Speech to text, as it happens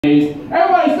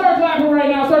Everybody start clapping right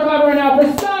now. Start clapping right now for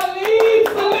Salim!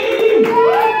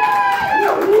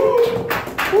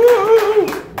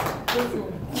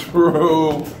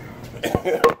 True.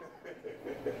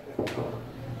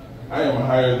 I am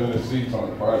higher than the seats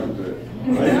on the private jet.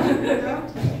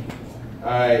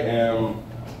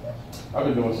 I've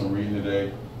been doing some reading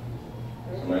today,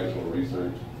 some actual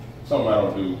research. Something I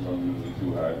don't do, so I'm usually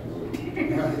too high to do it.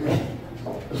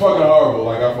 It's fucking horrible,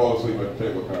 like I fall asleep at the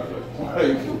table contact.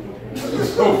 Like,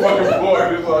 it's so fucking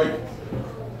bored, it's like,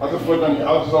 I'll just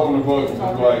open the book and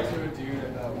just be like,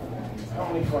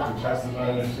 how many fucking chapters are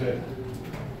in this shit?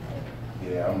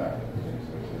 Yeah, I'm not gonna finish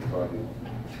this shit, fuck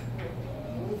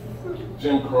it.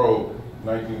 Jim Crow,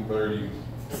 1930s.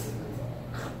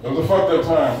 It was a fucked up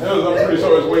time. I'm pretty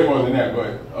sure it's way more than that,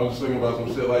 but I was thinking about some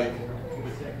shit like,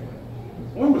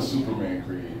 when was Superman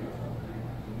created?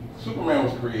 Superman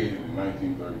was created in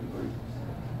 1933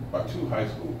 by two high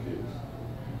school kids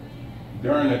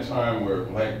during a time where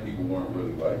black people weren't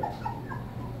really liked.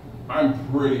 I'm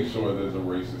pretty sure there's a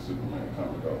racist Superman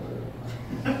comic out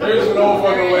there. There's no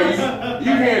fucking way.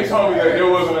 You can't tell me that there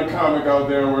wasn't a comic out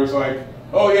there where it's like,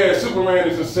 oh yeah, Superman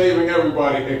is just saving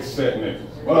everybody except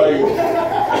niggas. Like, you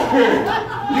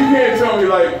can't tell me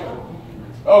like,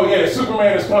 oh yeah,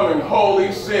 Superman is coming,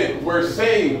 holy shit, we're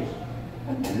saved.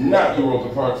 Not you, Rosa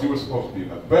Parks, you were supposed to be in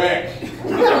the back.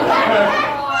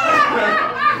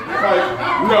 Like,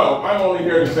 no, I'm only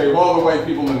here to save all the white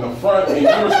people in the front, and you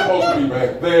were supposed to be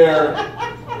back there.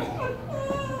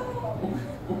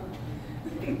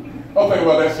 I'll think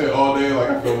about that shit all day, like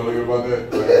I feel really good about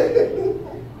that.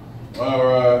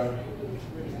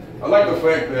 I like the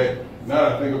fact that, now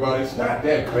that I think about it, it's not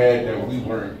that bad that we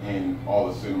weren't in all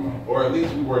the cinema, or at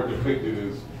least we weren't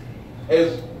depicted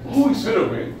as who we should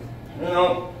have been, you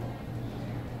know?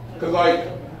 Cause like,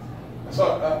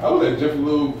 so I was at Jiffy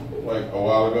Lube like a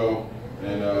while ago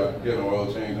and getting an oil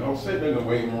change, and I was sitting in the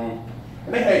waiting room,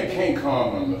 and they had King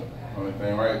Kong on the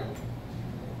thing, right?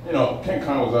 You know, King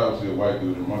Kong was obviously a white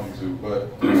dude in a monkey suit, but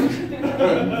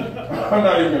I'm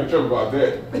not even gonna trip about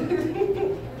that.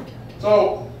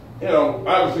 So, you know,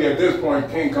 obviously at this point,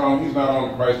 King Kong, he's not on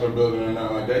the Chrysler building or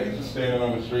nothing like that. He's just standing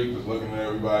on the street, just looking at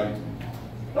everybody.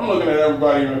 I'm looking at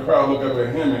everybody in the crowd, look up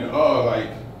at him, and like,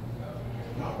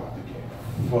 y'all about to get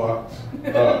fucked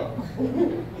up.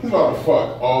 He's about to fuck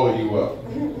all of you up.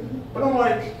 But I'm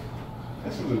like,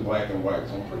 this is in black and white,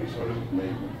 so I'm pretty sure this is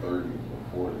maybe 30s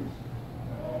or 40s.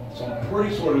 So I'm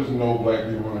pretty sure there's no black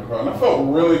people in the crowd. And I felt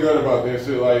really good about this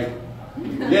shit, like,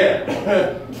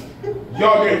 yeah.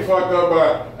 Y'all getting fucked up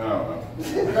by, I don't know.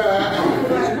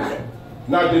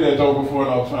 Now I did that joke before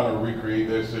and I was trying to recreate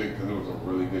that shit because it was a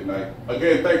really good night.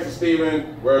 Again, thanks to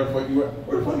Steven. Where the fuck you went?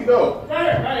 Where the fuck you go?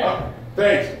 Right.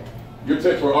 Thanks. Your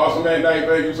tips were awesome that night,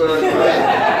 thank you, sir.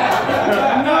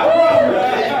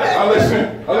 I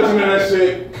listen to that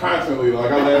shit constantly. Like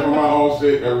I laugh at my own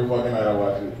shit every fucking night I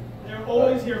watch it. They're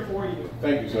always here for you.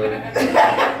 Thank you, sir.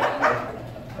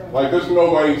 Like, there's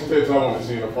nobody's tits I want to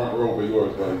see in the front row but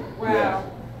yours, buddy. Wow. Yeah.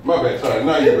 My bad, sorry,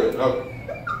 not you, but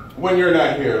when you're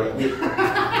not here. Like,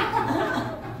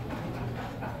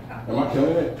 am I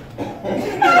killing it?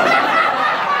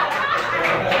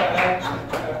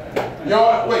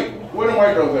 Y'all, wait, where the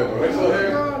white girls at, though? They still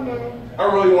here? I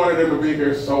really wanted them to be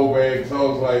here so bad, so I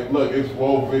was like, look, it's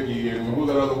Whoa Vicky and who's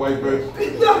that other white bitch?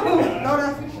 No,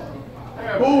 that's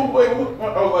Who? Wait, who? I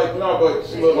was like, no, but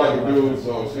she looked like a dude,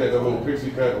 so she had that little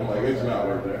pixie cut. I'm like, it's not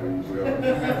worth it for you, girl.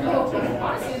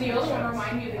 Honestly, the other one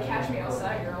reminded me of the Catch Me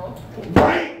Outside girl.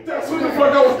 Right? That's what the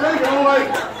fuck I was thinking. I'm like,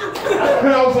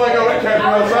 I was like, oh, that Catch Me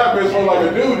Outside bitch look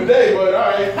like a dude today, but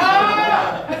all right.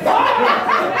 Catch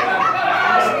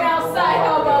Me Outside,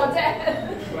 how about that?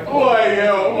 I'm like,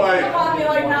 yo, Come on, be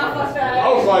like, nah, fuck that.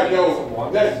 I was like,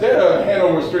 yo, that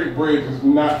Hanover Street Bridge is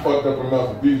not fucked up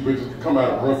enough for these bitches to come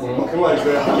out of Brooklyn looking like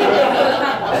that.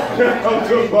 I'm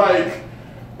just like,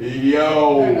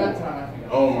 yo,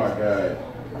 oh my God.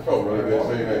 I felt really good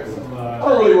saying that. I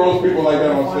don't really roast people like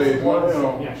that on stage. You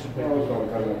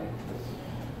know,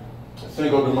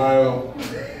 Cinco de Mayo.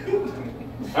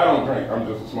 I don't drink, I'm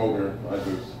just a smoker. I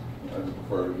just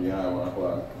prefer to be high when I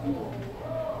fly.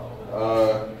 A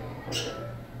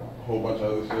whole bunch of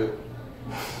other shit.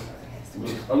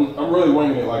 I'm really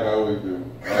winging it like I always do.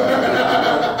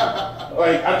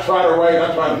 Like I try to write,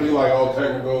 I try to be like all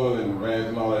technical and advanced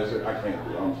and all that shit. I can't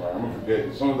do it. I'm sorry. I'm gonna forget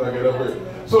as soon as I get up here.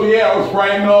 So yeah, I was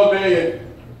writing all day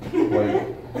and wait.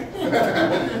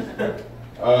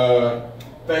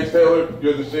 Thanks Taylor,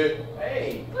 you're the shit.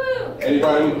 Hey.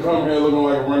 Anybody who come here looking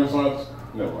like a Renaissance?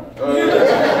 Never mind.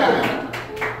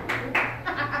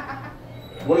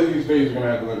 one of these days you're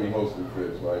gonna have to let me host the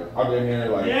Fist. Like I've been here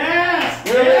like Yes!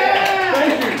 yeah, Yes!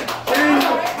 thank you.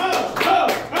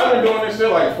 I've been doing this shit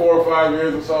like 4 or 5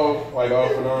 years or so, like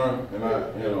off and on, and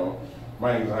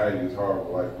my anxiety is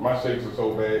horrible. Like my shakes are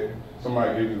so bad.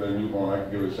 Somebody gives me their newborn, I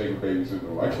can give it a shake and babysit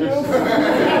them. Like it's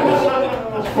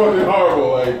fucking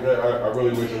horrible. Like I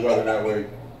really wish it wasn't that way.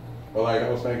 But like I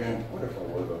was thinking, what if I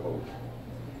was a host?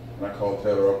 And I called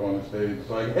Taylor up on the stage. It's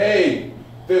like, hey,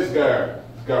 this guy's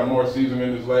got more season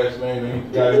in his last name than he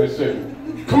got in his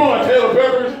second. Come on, Taylor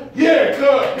Peppers. Yeah,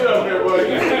 good. Get up there, buddy.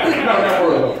 Not for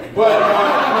real. But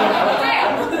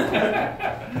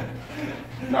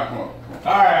nah, come on.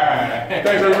 All right.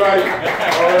 Thanks, everybody.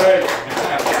 All right.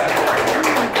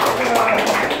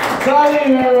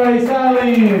 Salim, everybody,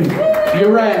 Salim.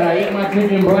 You're right. I eat my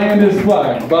chicken bland as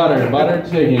fuck. Butter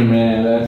chicken, man.